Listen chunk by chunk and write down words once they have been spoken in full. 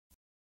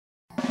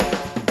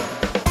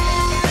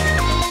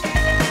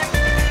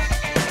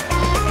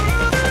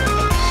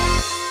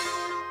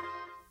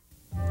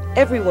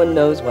Everyone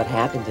knows what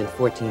happened in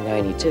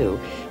 1492,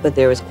 but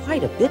there is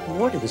quite a bit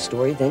more to the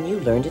story than you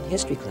learned in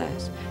history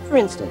class. For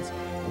instance,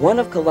 one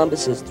of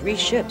Columbus's 3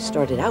 ships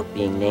started out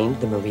being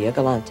named the Maria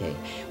Galante,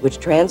 which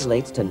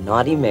translates to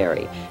Naughty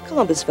Mary.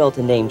 Columbus felt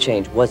a name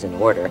change was in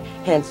order,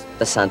 hence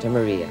the Santa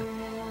Maria.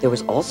 There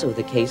was also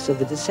the case of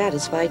the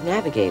dissatisfied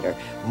navigator,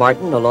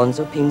 Martin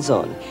Alonso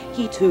Pinzon.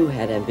 He too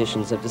had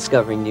ambitions of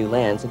discovering new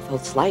lands and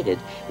felt slighted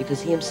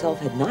because he himself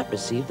had not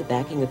received the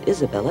backing of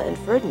Isabella and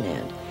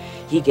Ferdinand.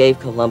 He gave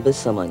Columbus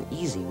some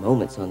uneasy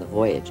moments on the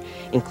voyage,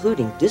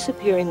 including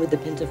disappearing with the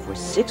Pinta for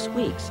 6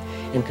 weeks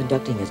and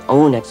conducting his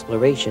own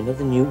exploration of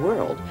the New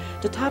World.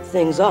 To top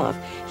things off,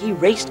 he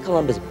raced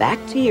Columbus back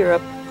to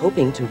Europe,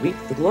 hoping to reap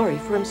the glory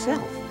for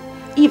himself.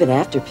 Even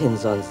after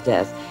Pinzon's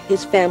death,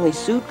 his family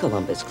sued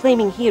Columbus,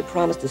 claiming he had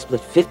promised to split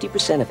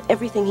 50% of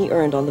everything he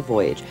earned on the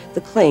voyage.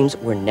 The claims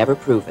were never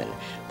proven,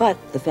 but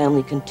the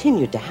family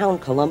continued to hound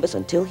Columbus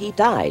until he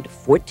died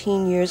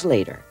 14 years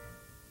later.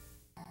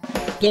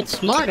 Get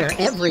smarter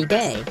every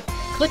day.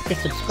 Click the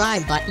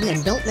subscribe button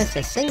and don't miss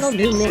a single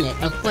new minute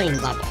of Brain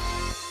Bubble.